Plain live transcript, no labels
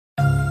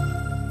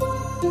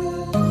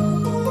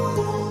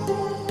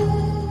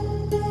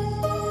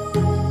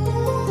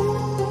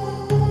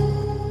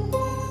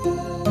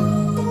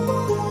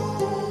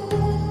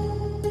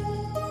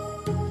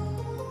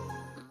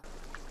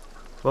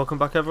Welcome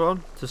back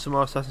everyone to some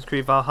more Assassin's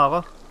Creed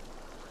Valhalla.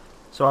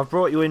 So I've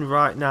brought you in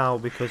right now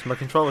because my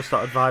controller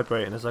started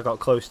vibrating as I got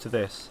close to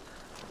this.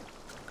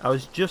 I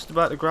was just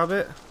about to grab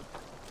it.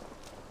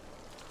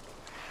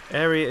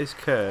 Area is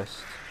cursed.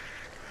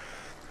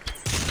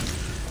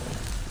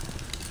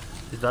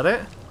 Is that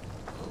it?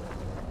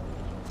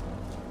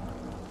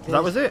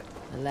 That was it?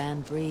 The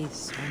land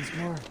breathes once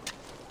more.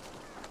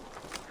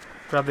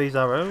 Grab these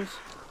arrows.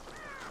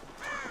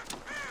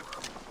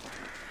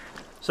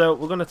 So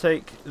we're going to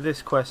take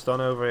this quest on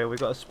over here. We've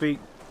got to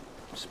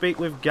speak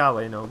with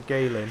Galen or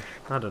Galen.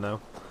 I don't know.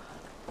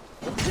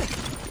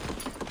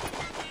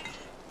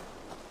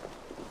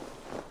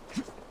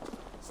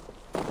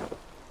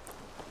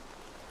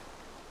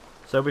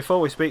 So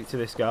before we speak to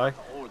this guy,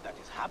 All that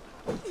has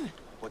happened.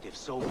 What if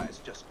Soma is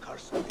just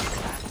cursed with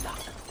bad luck?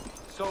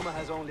 Soma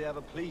has only ever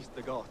pleased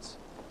the gods.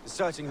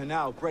 Deserting her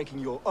now, breaking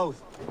your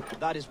oath,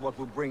 that is what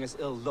will bring us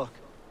ill luck.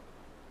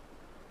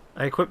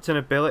 I equipped an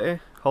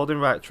ability, holding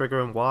right trigger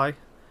and Y.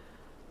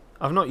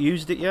 I've not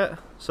used it yet,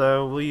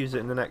 so we'll use it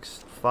in the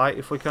next fight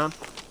if we can. So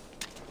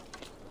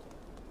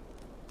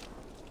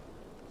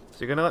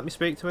you're going to let me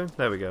speak to him?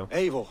 There we go.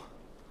 Eivor,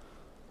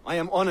 I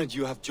am honored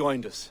you have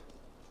joined us.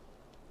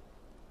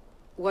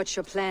 What's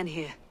your plan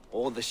here?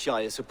 All the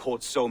Shire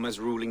support Soma's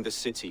ruling the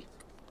city.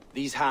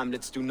 These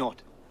hamlets do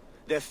not.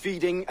 They're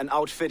feeding and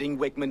outfitting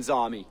Wigmund's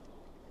army.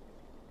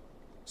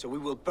 So we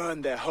will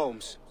burn their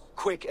homes,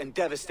 quick and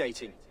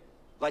devastating,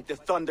 like the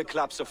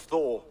thunderclaps of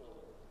Thor.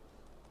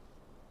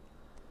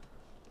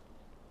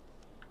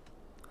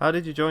 How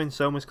did you join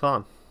Soma's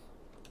clan?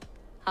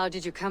 How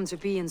did you come to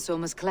be in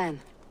Soma's clan?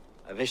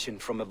 A vision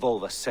from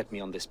Evolva set me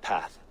on this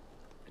path.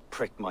 It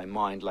pricked my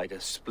mind like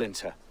a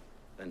splinter,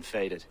 then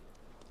faded.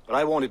 But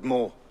I wanted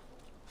more.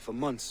 For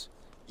months,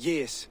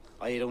 years,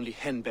 I ate only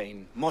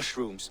henbane,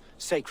 mushrooms,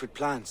 sacred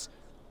plants,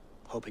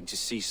 hoping to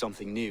see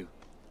something new.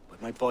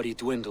 But my body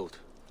dwindled.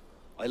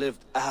 I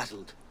lived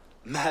addled,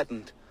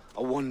 maddened,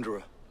 a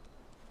wanderer,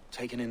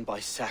 taken in by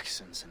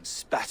Saxons and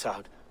spat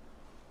out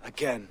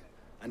again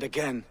and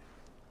again,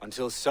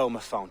 until Soma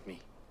found me,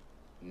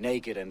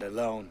 naked and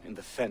alone in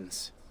the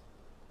fens.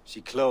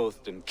 She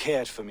clothed and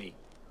cared for me.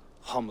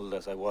 Humbled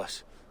as I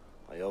was,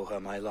 I owe her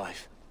my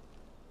life.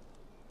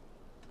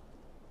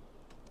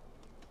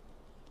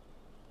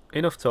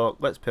 Enough talk,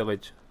 let's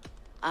pillage.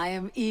 I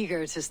am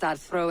eager to start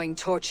throwing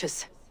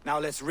torches. Now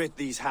let's rid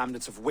these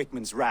hamlets of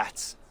Wigmund's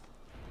rats.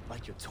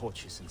 Light your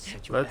torches and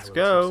set your Let's arrows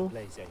go.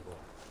 ablaze, Eivor.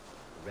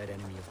 The red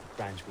enemy of the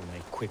branch will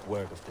make quick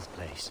work of this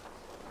place.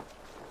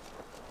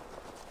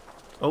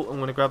 Oh, I'm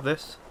going to grab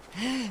this.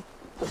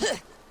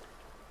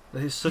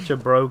 This is such a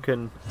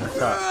broken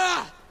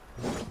attack.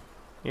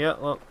 Yeah,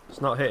 well,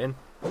 it's not hitting.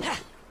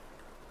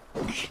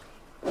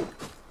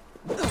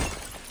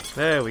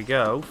 There we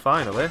go,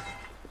 finally.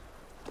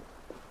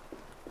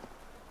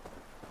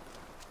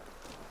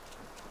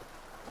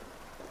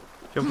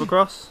 Jump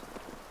across.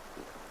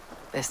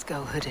 Best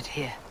go hooded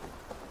here.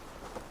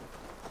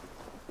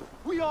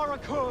 We are a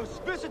curse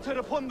visited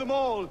upon them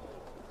all.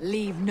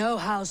 Leave no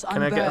house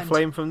Can I unburned. get a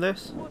flame from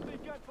this?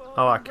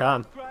 Oh, I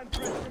can.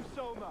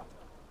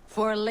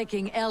 For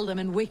licking Eldam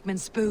and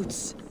Wigmund's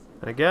boots.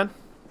 And again.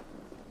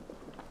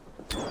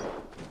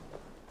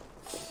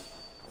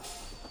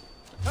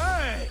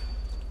 Hey!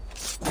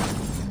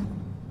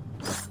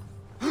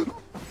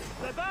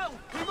 The bell!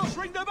 We must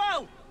ring the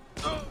bell!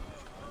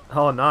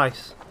 Oh,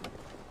 nice.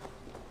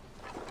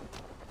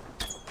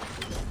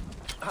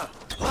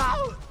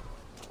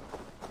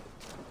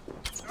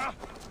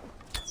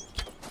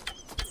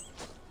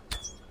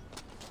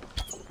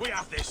 We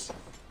have this.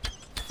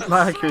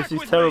 My accuracy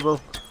is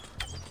terrible.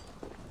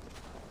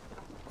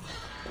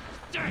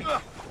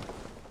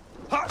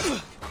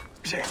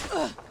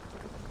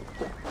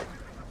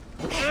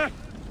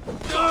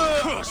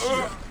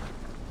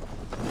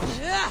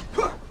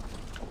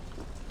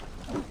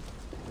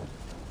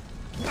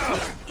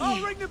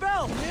 Oh, ring the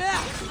bell!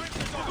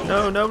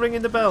 No, no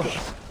ringing the bell.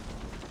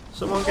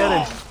 Someone get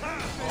him.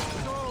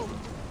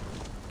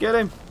 Get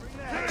him.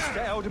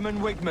 Get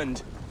Alderman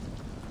Wigmund.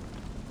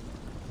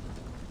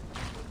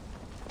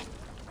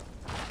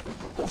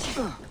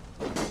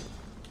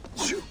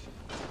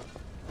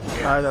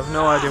 I have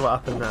no idea what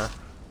happened there.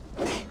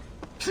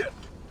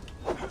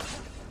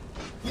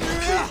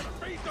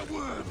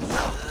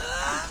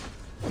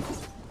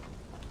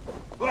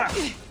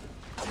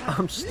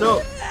 I'm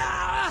stuck.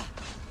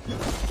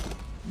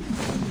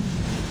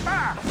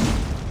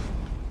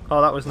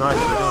 Oh, that was nice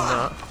to have done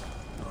that.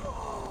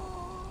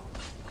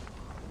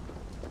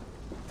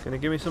 Gonna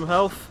give me some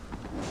health?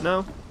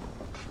 No?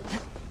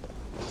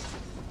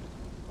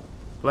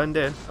 Blend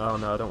in? Oh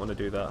no, I don't want to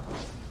do that.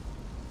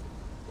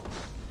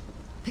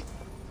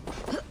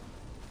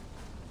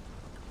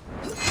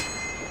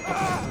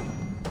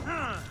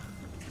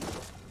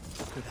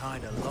 Could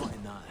hide a lot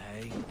in that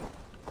hay.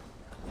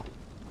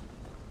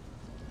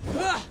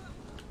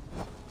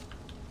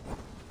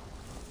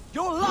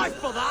 Your life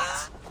for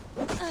that!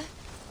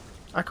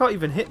 I can't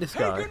even hit this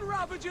guy. Pagan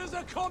ravagers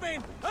are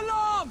coming!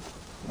 Alarm!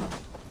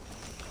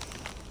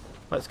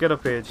 Let's get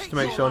up here just to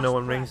make sure no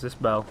one rings this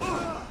bell.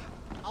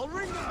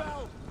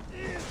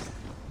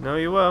 No,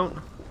 you won't.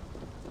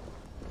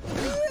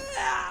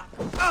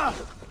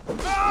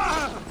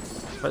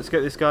 Let's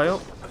get this guy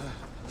up.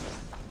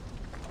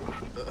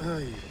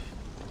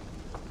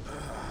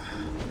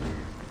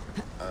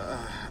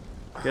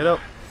 Get up.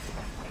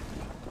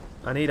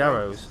 I need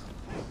arrows.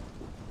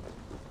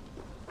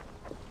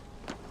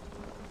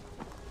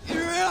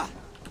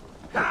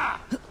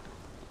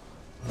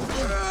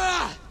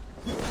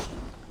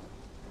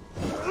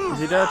 Is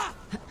he dead?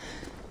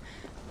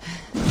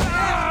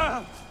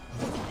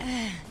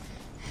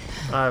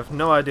 I have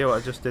no idea what I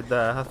just did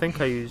there. I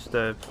think I used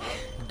a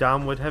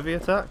downward heavy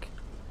attack.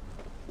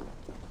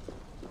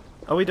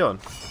 Are we done?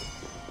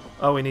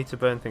 Oh, we need to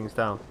burn things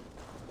down.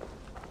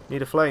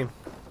 Need a flame.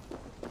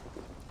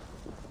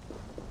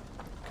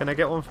 Can I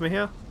get one from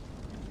here?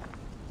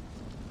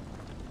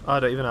 Oh, I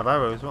don't even have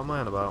arrows. What am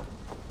I on about?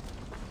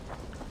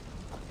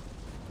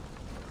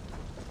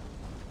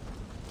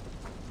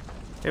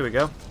 Here we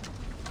go.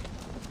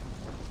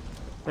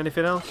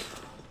 Anything else?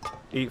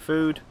 Eat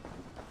food.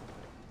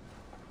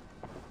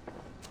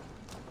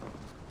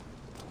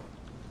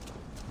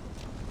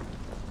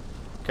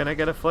 Can I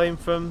get a flame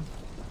from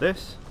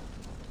this?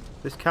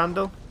 This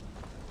candle?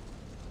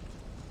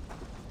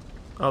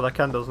 Oh, that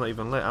candle's not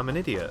even lit. I'm an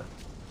idiot.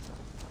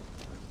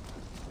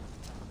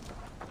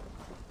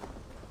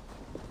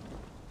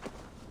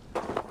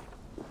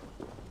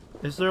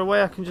 Is there a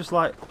way I can just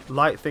like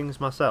light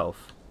things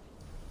myself?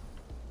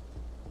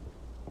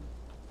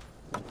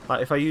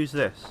 Like if I use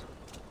this?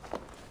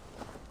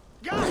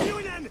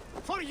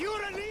 For your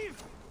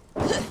relief.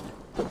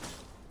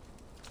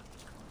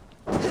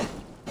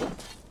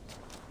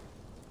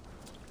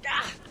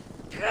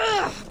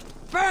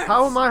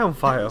 How am I on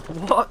fire?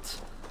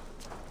 What?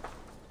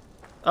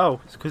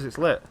 Oh, it's because it's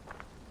lit.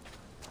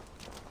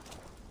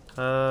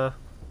 Put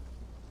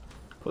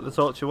the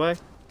torch away.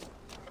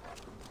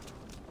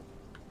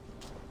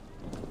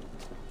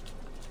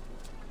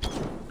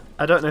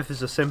 I don't know if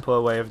there's a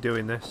simpler way of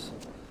doing this.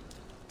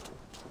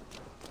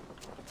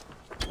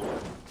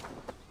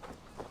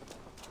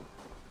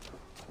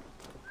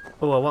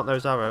 Oh, I want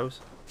those arrows.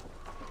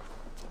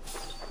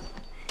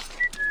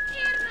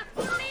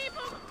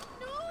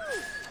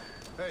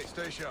 Hey,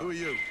 stay sharp. Who are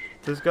you?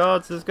 There's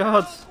guards, there's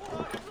guards.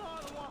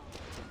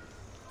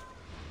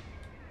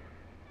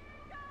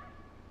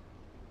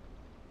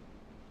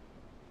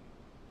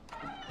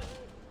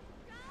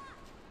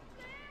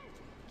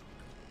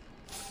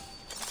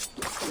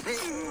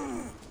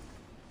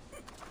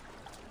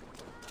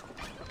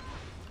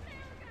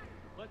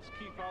 Let's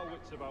keep our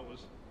wits about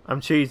us.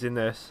 I'm cheesing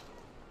this.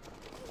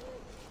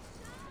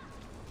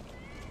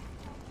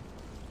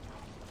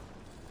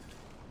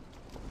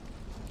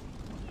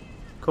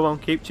 Come on,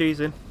 keep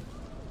cheesing.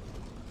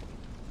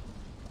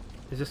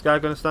 Is this guy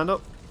going to stand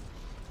up?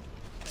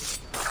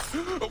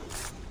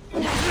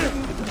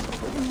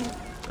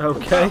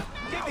 Okay.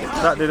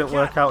 That didn't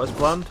work out as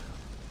planned.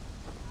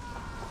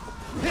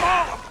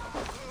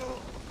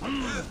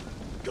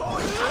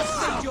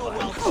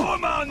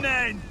 Come on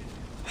then.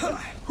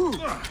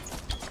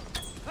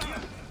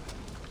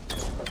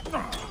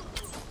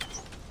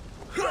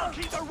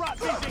 Keep the rat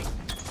busy.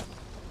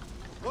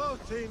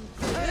 Martin,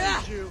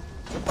 thank you.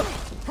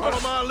 Follow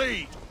my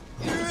lead.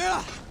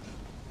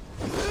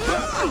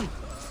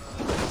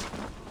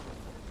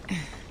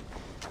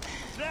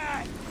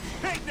 There,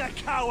 pick the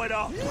coward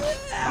off.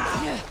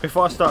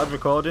 Before I started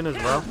recording as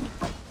well,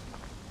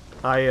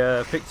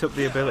 I picked up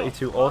the ability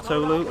to auto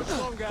loot.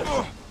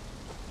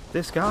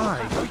 This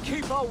guy. We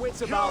keep our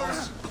wits about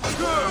us.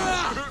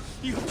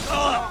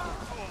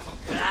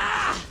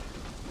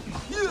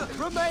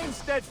 Remain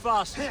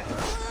steadfast.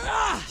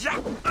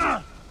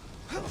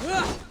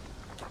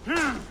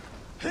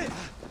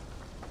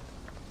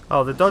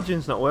 Oh, the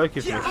dodging's not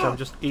working for me, so I'm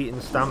just eating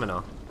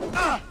stamina.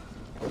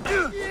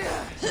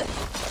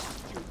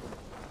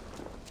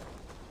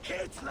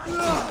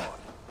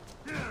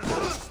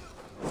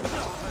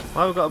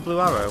 Why have we got a blue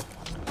arrow?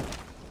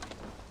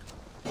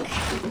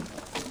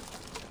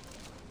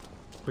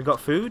 We got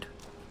food?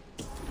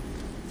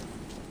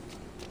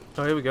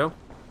 Oh, here we go.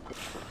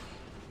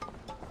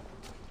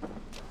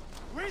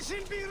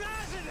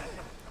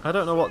 I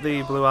don't know what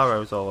the blue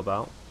arrow's all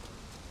about.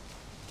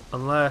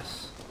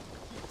 Unless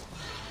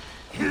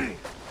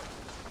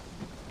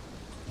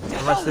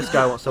this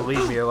guy wants to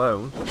leave me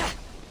alone.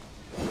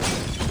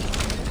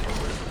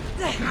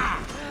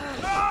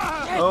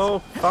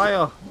 Oh,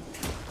 fire!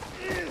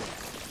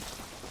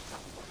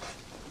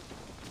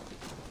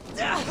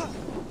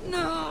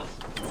 No.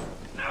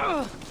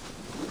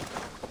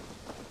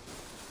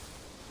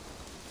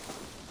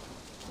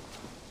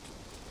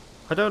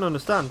 I don't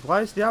understand.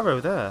 Why is the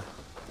arrow there?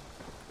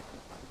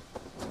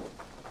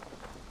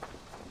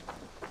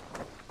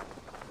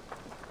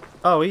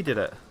 Oh, he did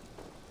it.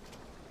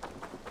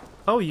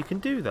 Oh, you can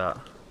do that.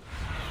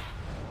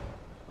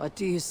 What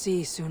do you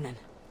see, Sunan?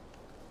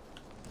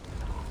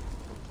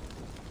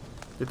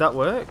 Did that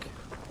work?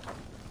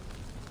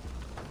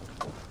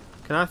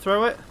 Can I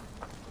throw it?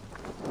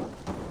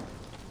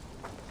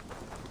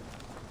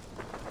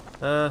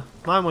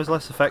 Mine was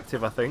less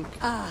effective, I think.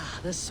 Ah,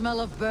 the smell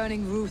of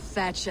burning roof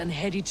thatch and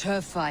heady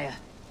turf fire.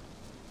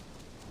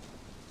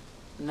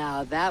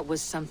 Now that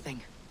was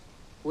something.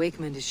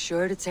 Wakeman is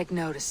sure to take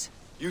notice.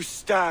 You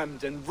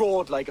stamped and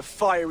roared like a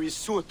fiery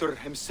Surtur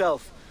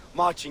himself,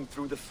 marching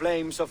through the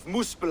flames of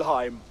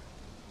Muspelheim.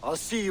 I'll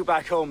see you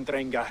back home,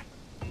 Drengar.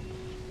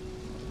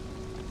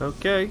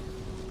 Okay.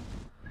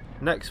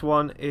 Next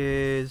one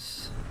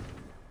is...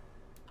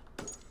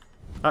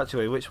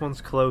 Actually, which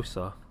one's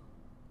closer?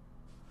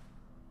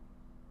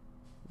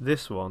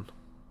 This one.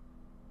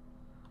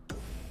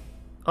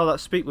 Oh,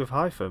 that's Speak with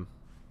Hypham.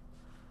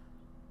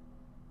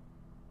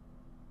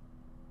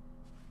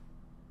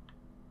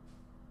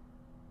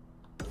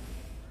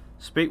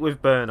 Speak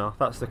with Burner,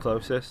 that's the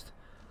closest.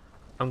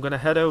 I'm going to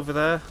head over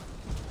there.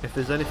 If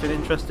there's anything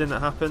interesting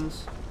that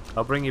happens,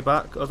 I'll bring you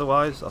back.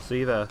 Otherwise, I'll see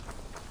you there.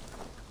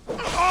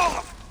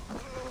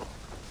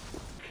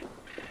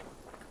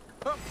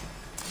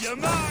 You're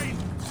mine!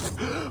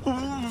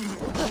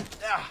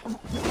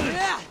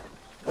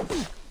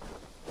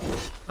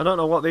 I don't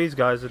know what these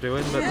guys are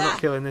doing, but they're not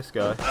killing this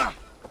guy.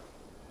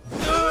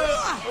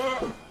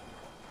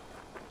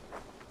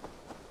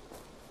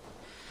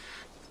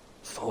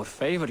 For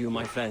favor you,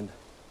 my friend.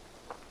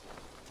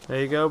 There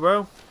you go,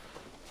 bro.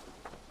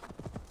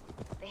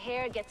 The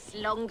hair gets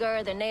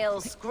longer, the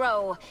nails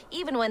grow,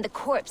 even when the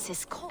corpse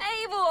is cold.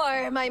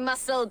 Eivor, my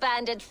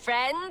muscle-banded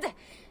friend!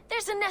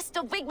 There's a nest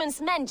of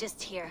Wigman's men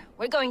just here.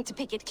 We're going to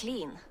pick it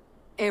clean.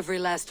 Every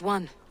last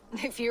one.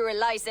 The fewer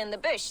lice in the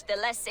bush, the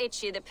less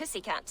itchy the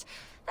pussycat.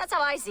 That's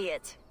how I see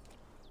it.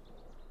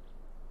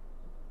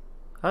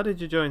 How did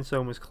you join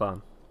Soma's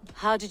clan?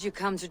 How did you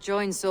come to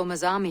join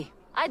Soma's army?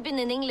 I'd been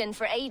in England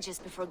for ages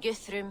before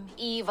Guthrum,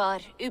 Ivar,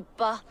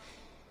 Ubba,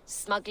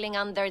 smuggling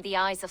under the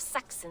eyes of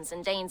Saxons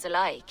and Danes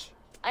alike.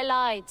 I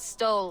lied,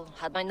 stole,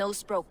 had my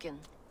nose broken.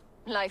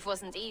 Life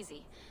wasn't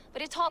easy,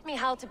 but it taught me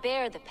how to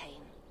bear the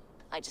pain.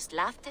 I just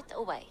laughed it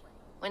away.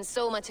 When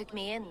Soma took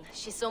me in,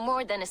 she saw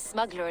more than a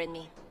smuggler in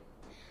me.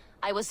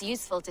 I was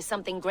useful to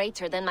something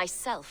greater than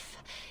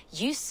myself.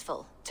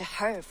 Useful to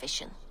her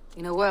vision.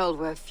 In a world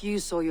where few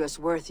saw you as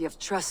worthy of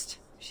trust,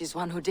 she's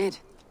one who did.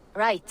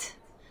 Right.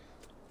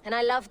 And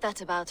I love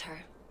that about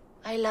her.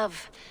 I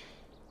love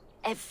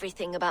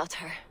everything about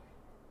her.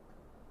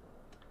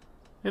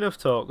 Enough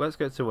talk, let's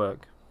get to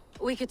work.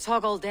 We could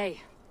talk all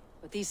day,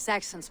 but these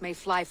Saxons may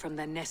fly from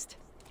their nest.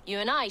 You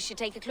and I should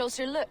take a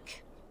closer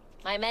look.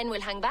 My men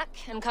will hang back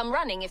and come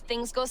running if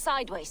things go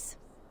sideways.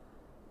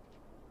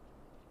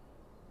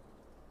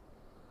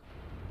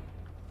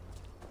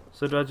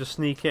 So do I just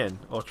sneak in,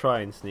 or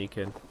try and sneak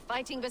in?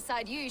 Fighting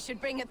beside you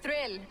should bring a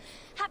thrill.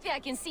 Happy I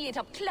can see it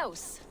up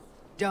close.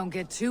 Don't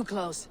get too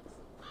close.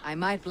 I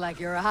might black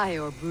your eye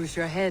or bruise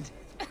your head.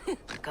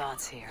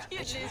 God's here. You'd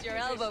lose your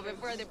elbow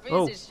before the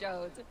bruises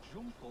showed.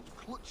 Jump up,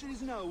 clutching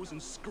his nose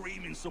and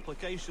screaming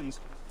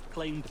supplications.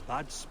 Claimed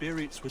bad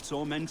spirits were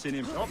tormenting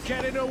him. Not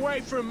getting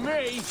away from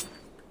me!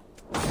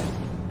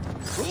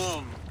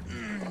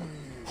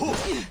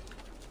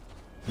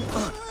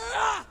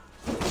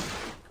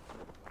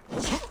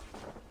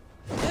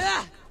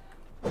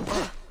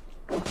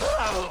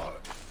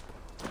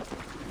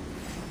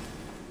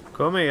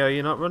 Come here,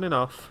 you're not running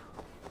off.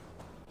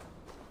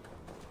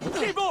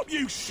 Give up,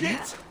 you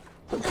shit!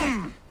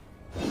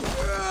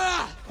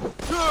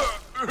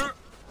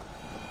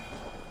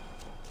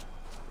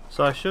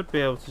 So I should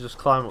be able to just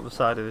climb up the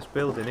side of this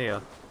building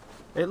here.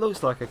 It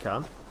looks like I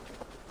can.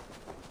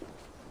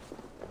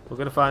 We're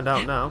going to find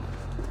out now.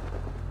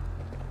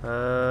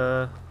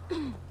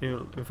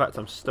 In fact,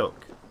 I'm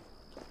stuck.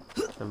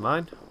 Never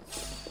mind.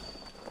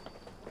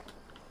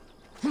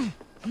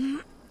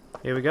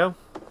 Here we go.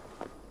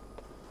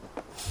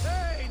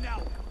 Hey,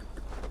 now!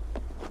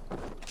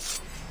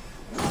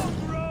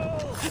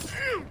 Roll!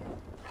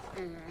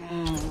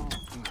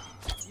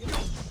 You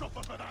don't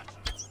suffer for that!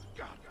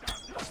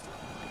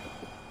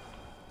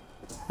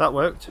 That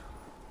worked.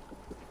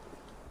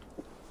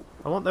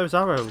 I want those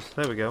arrows.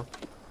 There we go.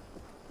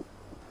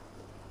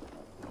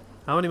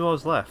 How many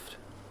more's left?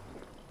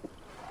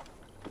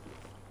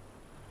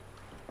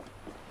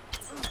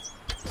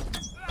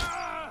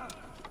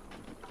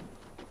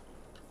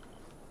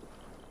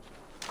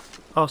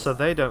 Oh, so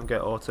they don't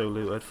get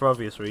auto-looted for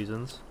obvious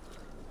reasons.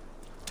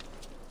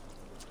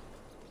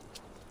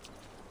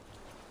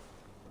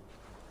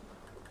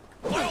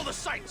 By all the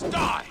saints,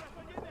 die!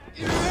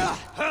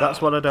 That's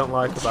what I don't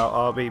like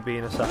about RB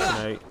being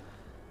assassinate.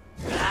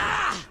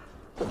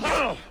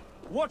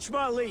 Watch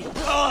my lead.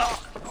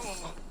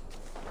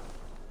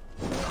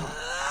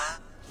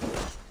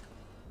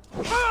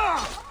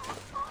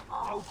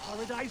 No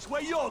paradise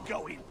where you're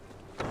going!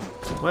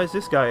 Where's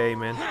this guy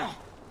aiming?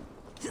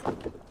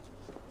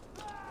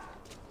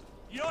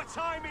 Your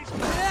time is...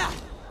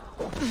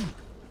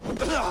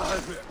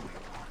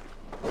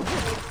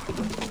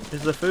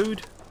 Is there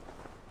food?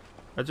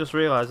 I just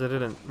realised I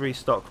didn't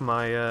restock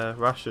my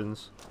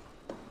rations.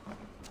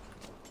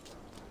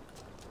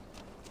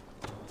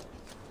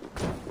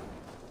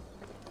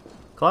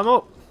 Climb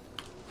up!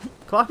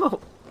 Climb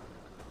up!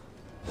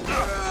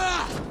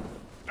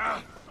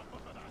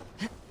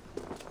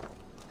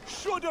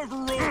 should have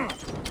run!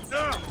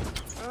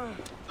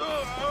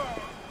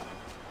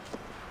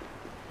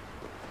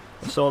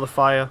 Saw the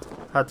fire,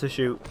 had to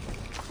shoot.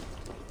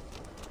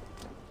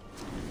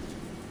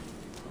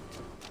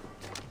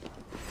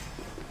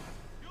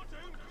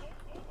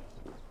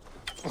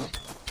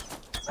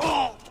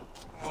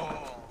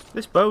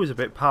 This bow is a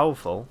bit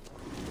powerful.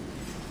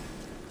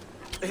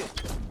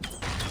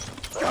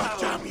 God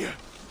damn you!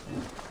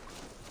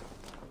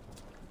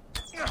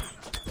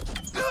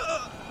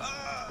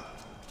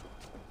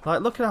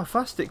 Like, look at how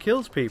fast it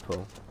kills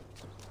people.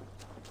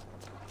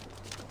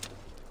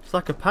 It's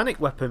like a panic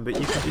weapon, but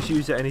you can just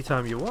use it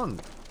anytime you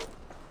want.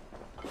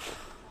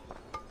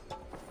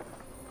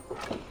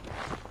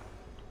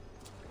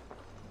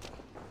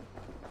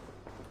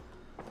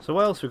 So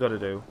what else we got to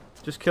do?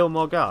 Just kill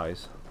more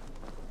guys?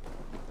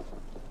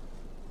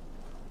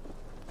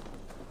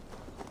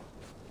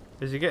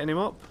 Is he getting him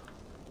up?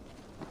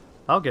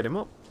 I'll get him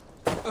up.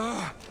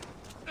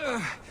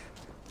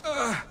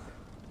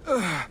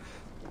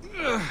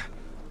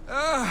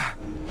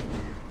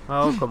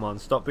 Oh, come on,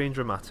 stop being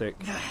dramatic.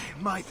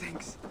 My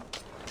things.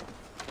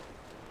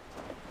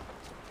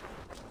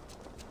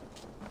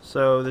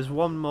 So, there's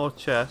one more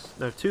chest.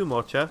 No, two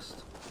more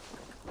chests.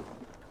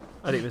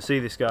 I didn't even see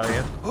this guy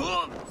yet.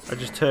 I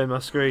just turned my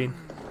screen.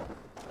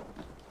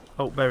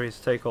 Oh, berries,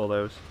 take all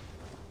those.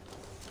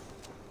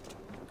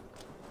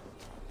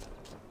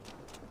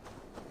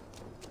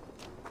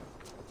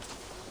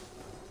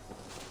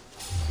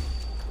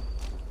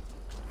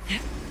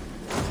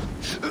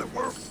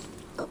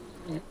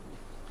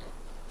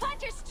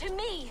 Fighters to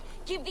me!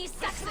 Give these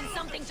Saxons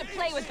something to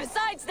play with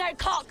besides their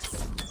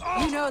cocks!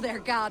 You know their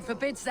god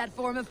forbids that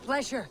form of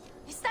pleasure.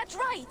 Is that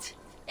right?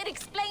 It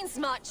explains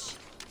much.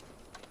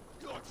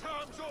 Your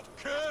time's up,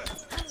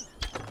 Kurt!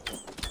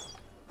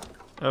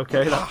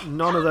 Okay,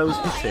 none of those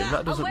hit him.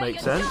 That doesn't Away make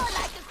you sense. go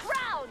like a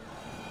crown.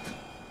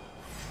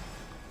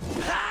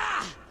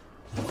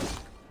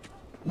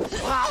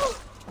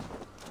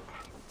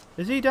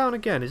 Is he down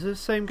again? Is it the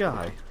same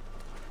guy?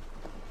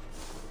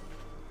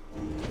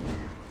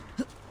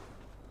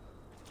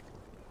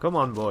 Come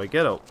on, boy,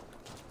 get up.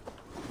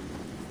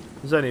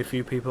 There's only a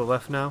few people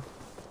left now.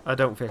 I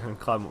don't think I can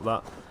climb up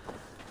that.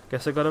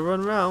 Guess I gotta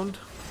run round.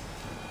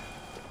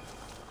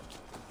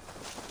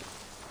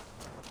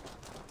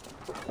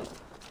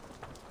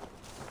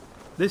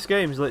 This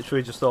game's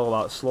literally just all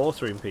about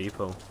slaughtering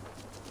people.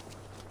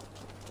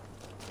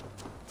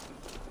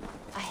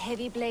 A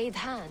heavy blade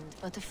hand,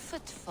 but a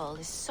footfall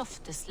is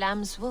soft as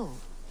lamb's wool.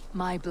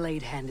 My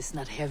blade hand is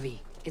not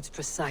heavy. It's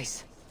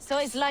precise. So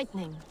is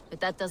lightning,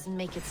 but that doesn't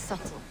make it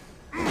subtle.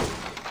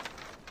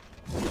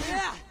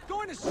 Yeah!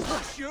 Going to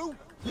slash you!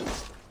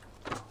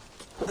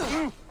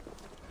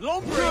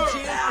 Lumber into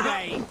your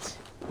paint!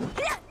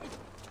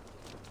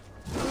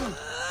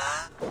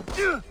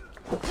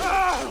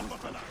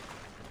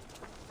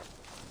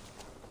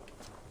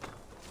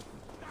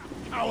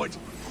 Coward!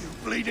 You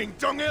bleeding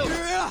dunghill!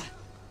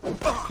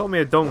 Call me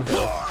a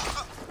dunghill.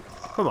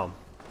 Come on.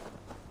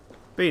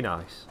 Be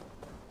nice.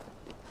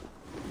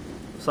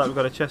 Looks like we've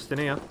got a chest in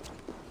here.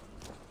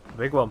 A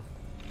big one.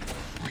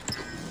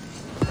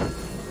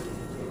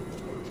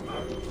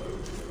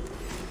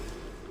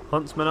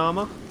 Huntsman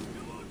armor.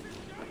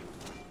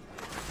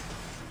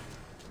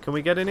 Can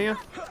we get in here?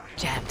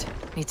 Jammed.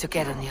 Need to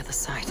get on the other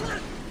side.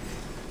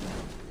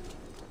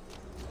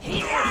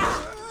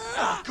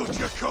 Got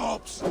your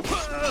corpse!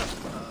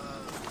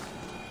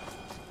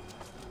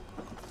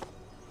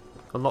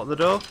 Unlock the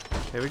door.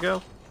 Here we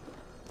go.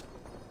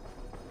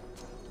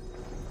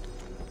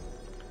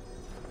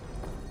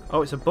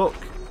 Oh, it's a book.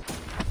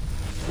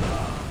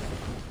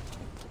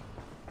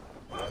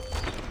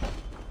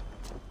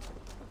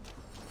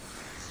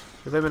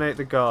 Eliminate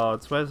the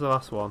guards. Where's the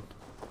last one?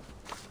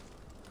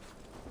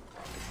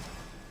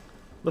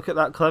 Look at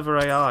that clever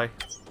AI.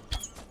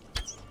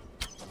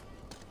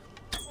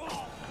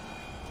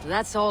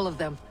 That's all of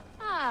them.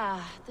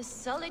 Ah, the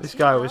solitude. This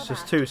guy was of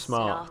just too after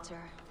smart.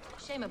 slaughter.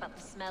 Shame about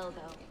the smell,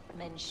 though.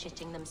 Men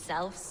shitting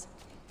themselves.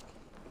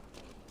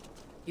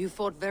 You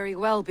fought very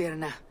well,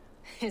 Birna.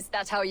 Is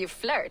that how you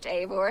flirt,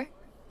 Eivor?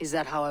 Is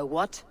that how I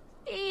what?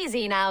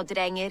 Easy now,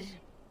 Drengir.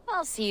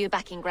 I'll see you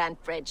back in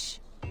Grant Bridge.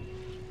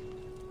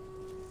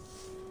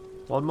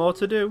 One more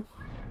to do.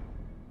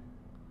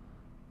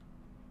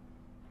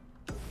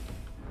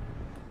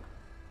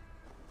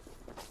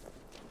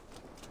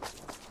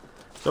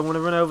 So I'm going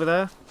to run over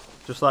there,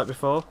 just like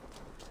before,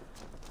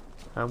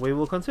 and we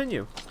will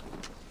continue.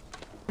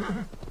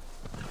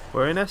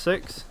 We're in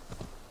Essex.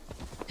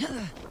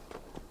 We've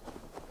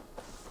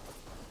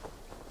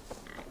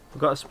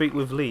got to speak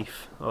with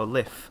Leaf, or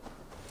Liff.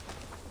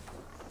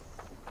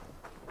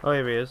 Oh,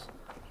 here he is.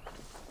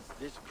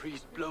 This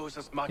priest blows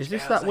as much Is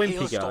this air that as a wimpy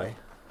hailstorm. guy?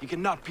 He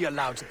cannot be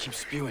allowed to keep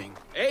spewing.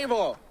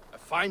 Eivor! A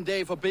fine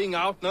day for being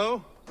out,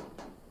 no?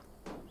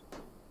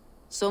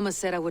 Soma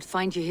said I would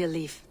find you here,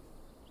 Leaf.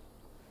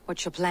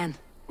 What's your plan?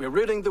 We're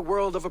ridding the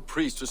world of a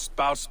priest who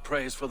spouts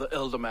praise for the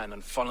Elderman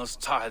and funnels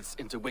tithes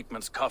into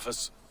Wigman's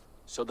coffers.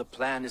 So the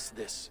plan is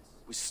this.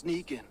 We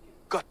sneak in,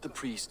 gut the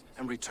priest,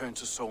 and return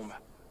to Soma.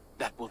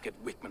 That will get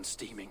Wickman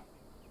steaming.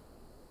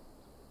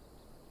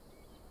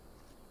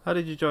 How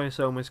did you join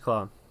Soma's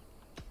clan?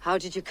 How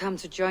did you come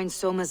to join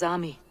Soma's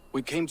army?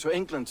 We came to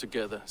England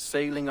together,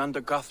 sailing under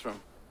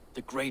Guthrum.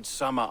 The Great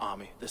Summer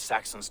Army, the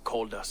Saxons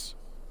called us.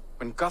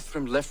 When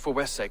Guthrum left for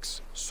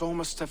Wessex,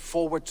 Soma stepped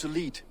forward to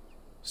lead.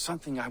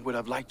 Something I would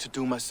have liked to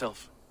do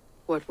myself.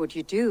 What would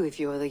you do if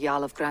you were the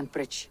Jarl of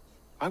Grantbridge?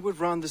 I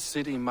would run the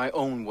city my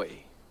own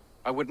way.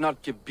 I would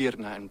not give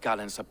Birna and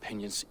Galen's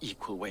opinions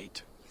equal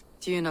weight.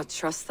 Do you not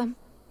trust them?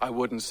 I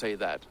wouldn't say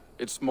that.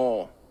 It's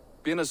more.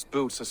 Birna's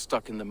boots are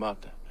stuck in the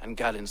mud, and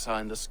Galen's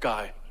are in the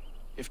sky.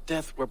 If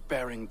death were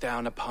bearing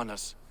down upon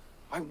us,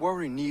 I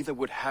worry neither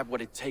would have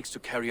what it takes to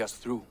carry us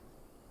through.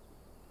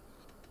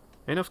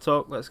 Enough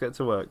talk, let's get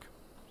to work.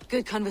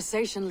 Good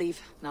conversation,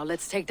 Leaf. Now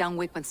let's take down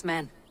Wickman's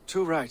men.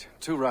 Too right,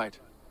 too right.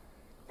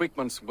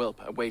 Wickman's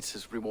whelp awaits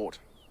his reward.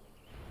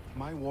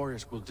 My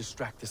warriors will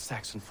distract the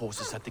Saxon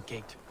forces at the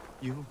gate.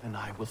 You and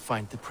I will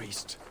find the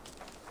priest.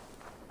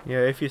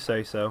 Yeah, if you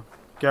say so.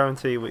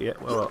 Guarantee we...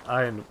 Well,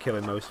 I end up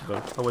killing most of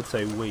them. I would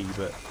say we,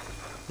 but...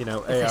 You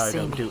know, AI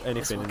don't do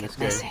anything in this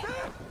game.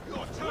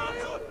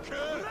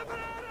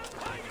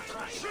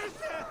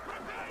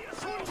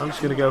 I'm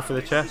just gonna go for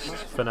the chest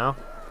for now.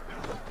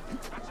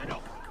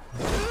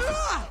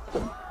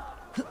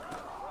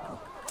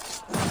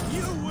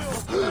 You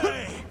will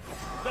pay!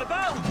 The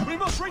bell! We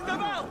must ring the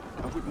bell!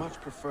 I would much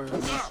prefer a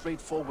more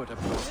straightforward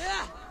approach.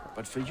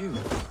 But for you,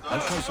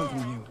 I'll try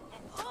something new.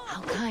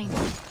 How kind.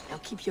 Now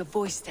keep your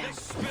voice down.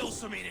 Spill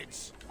some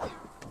innards.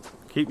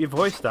 Keep your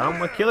voice down,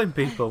 we're killing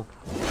people.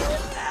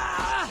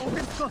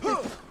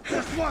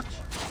 Just watch!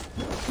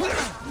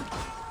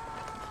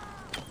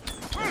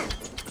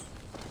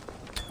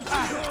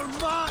 You're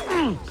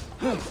mine!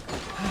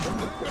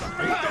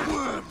 Eat the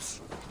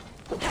worms!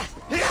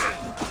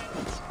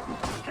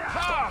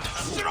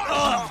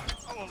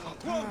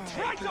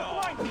 Try to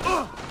blind!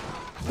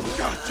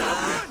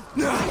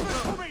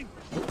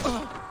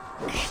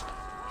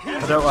 I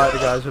don't like the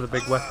guys with the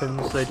big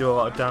weapons, they do a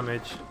lot of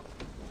damage.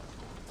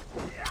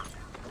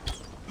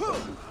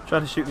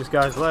 Trying to shoot this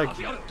guy's leg.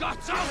 Your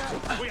guts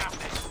out! We have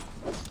this!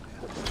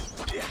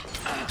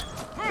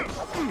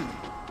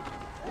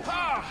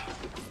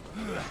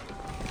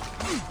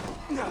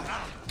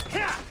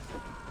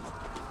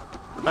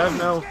 I have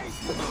no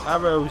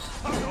arrows.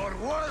 Your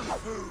worm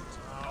food!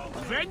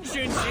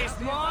 Vengeance is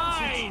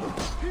mine!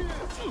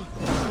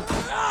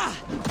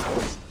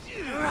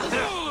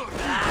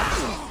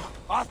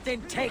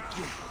 Often take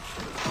you.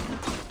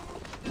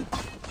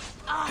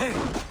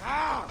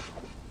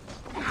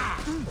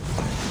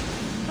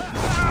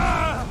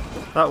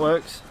 That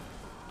works.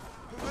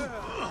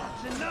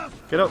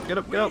 Get up, get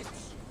up, get up.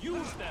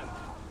 Use them!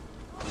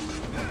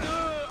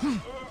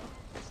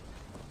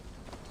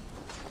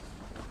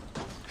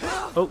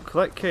 Oh,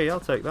 collect key, I'll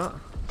take that.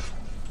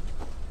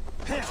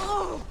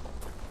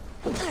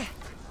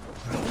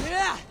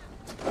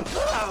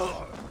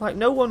 Like,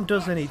 no one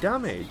does any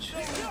damage.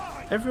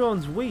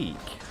 Everyone's weak.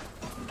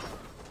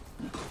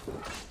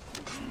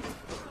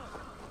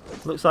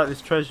 Looks like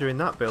there's treasure in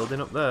that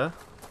building up there.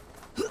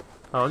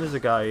 Oh, there's a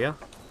guy here.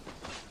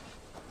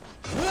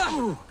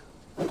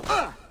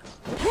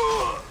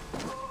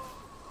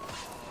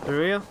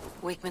 Through here?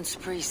 Wickman's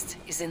priest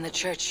is in the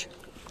church.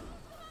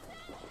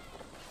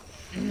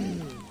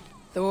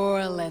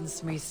 Thor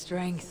lends me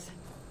strength.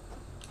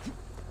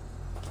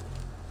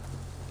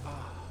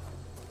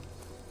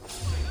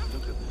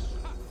 Look at this.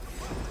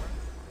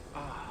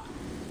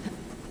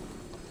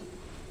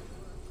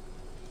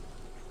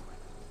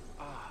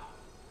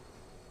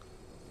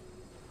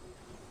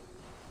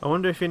 I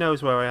wonder if he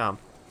knows where I am.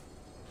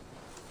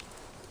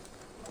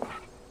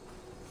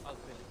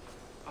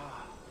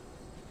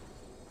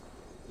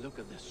 Look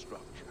at this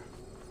structure.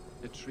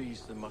 The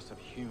trees they must have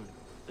hewn.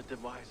 The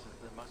devices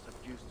they must have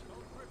used to...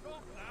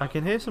 I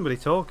can hear somebody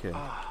talking.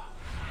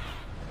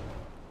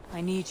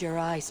 I need your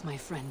eyes, my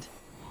friend.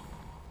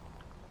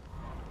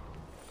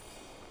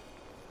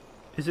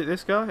 Is it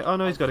this guy? Oh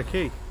no, he's got a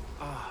key.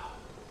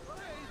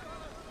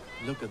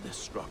 Look at this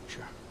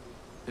structure.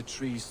 The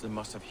trees they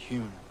must have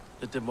hewn.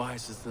 The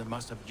devices they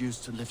must have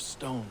used to lift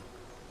stone.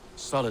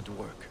 Solid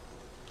work.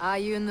 Are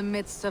you in the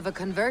midst of a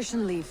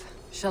conversion, Leaf?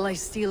 Shall I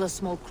steal a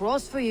small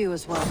cross for you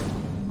as well?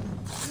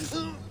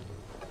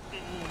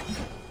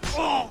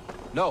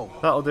 No.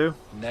 That'll do.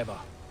 Never.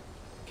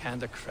 Can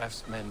the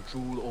craftsmen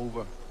drool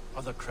over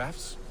other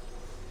crafts?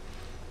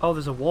 Oh,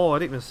 there's a wall. I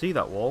didn't even see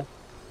that wall.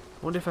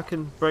 I wonder if I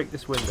can break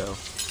this window.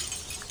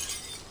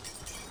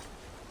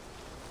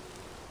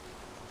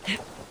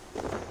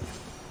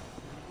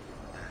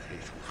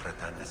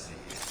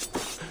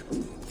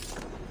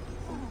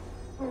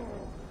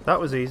 That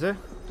was easy.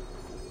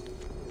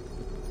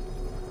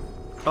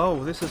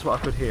 Oh, this is what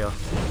I could hear.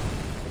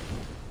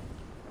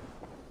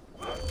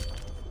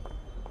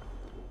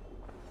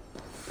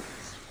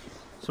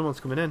 Someone's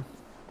coming in.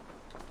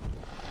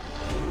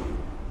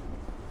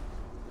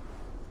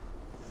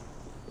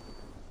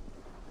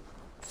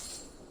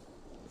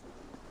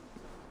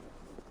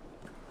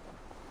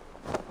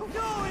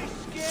 Don't be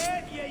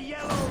scared, you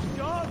yellow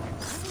dog!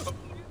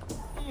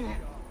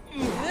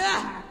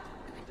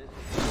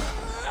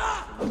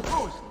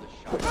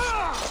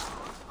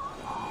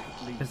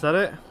 Is that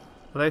it?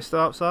 Are they still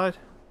outside?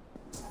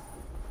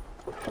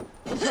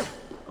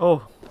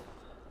 Oh,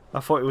 I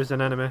thought it was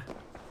an enemy.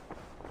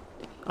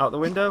 Out the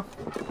window.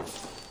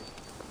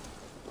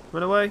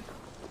 Run away.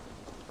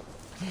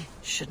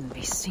 Shouldn't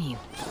be seen.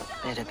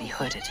 Better be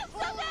hooded.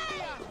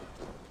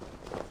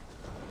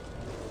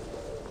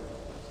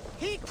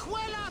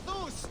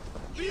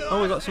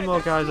 Oh, we got some more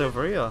guys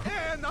over here.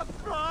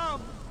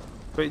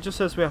 But it just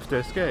says we have to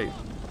escape.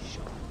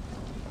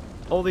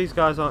 All these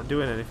guys aren't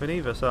doing anything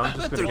either, so I'm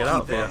just going to get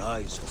out of here.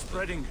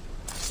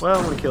 Well,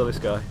 I'm going to kill this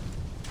guy.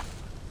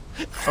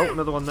 Oh,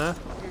 another one there.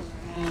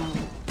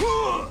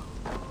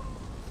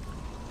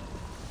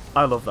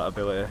 I love that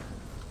ability.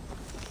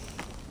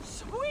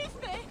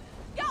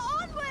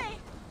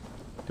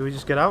 Do we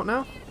just get out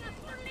now?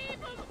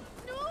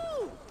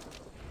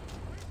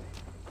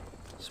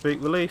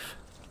 Speak relief.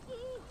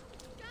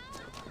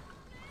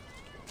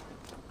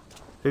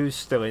 Who's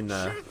still in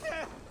there?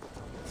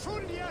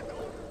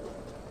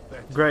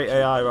 Great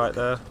AI right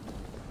there.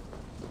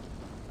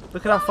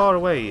 Look at how far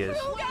away he is.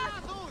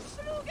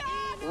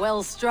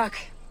 Well struck.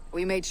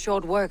 We made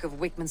short work of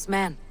Wickman's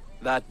man.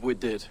 That we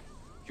did.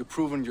 You've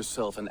proven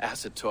yourself an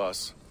asset to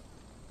us.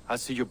 I'll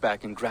see you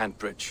back in Grand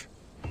Bridge.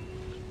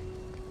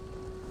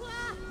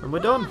 And we're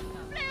done.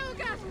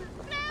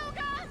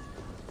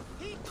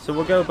 So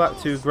we'll go back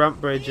to Grant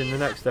Bridge in the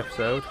next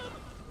episode.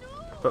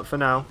 But for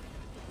now,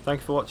 thank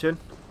you for watching.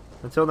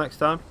 Until next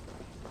time,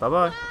 bye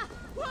bye.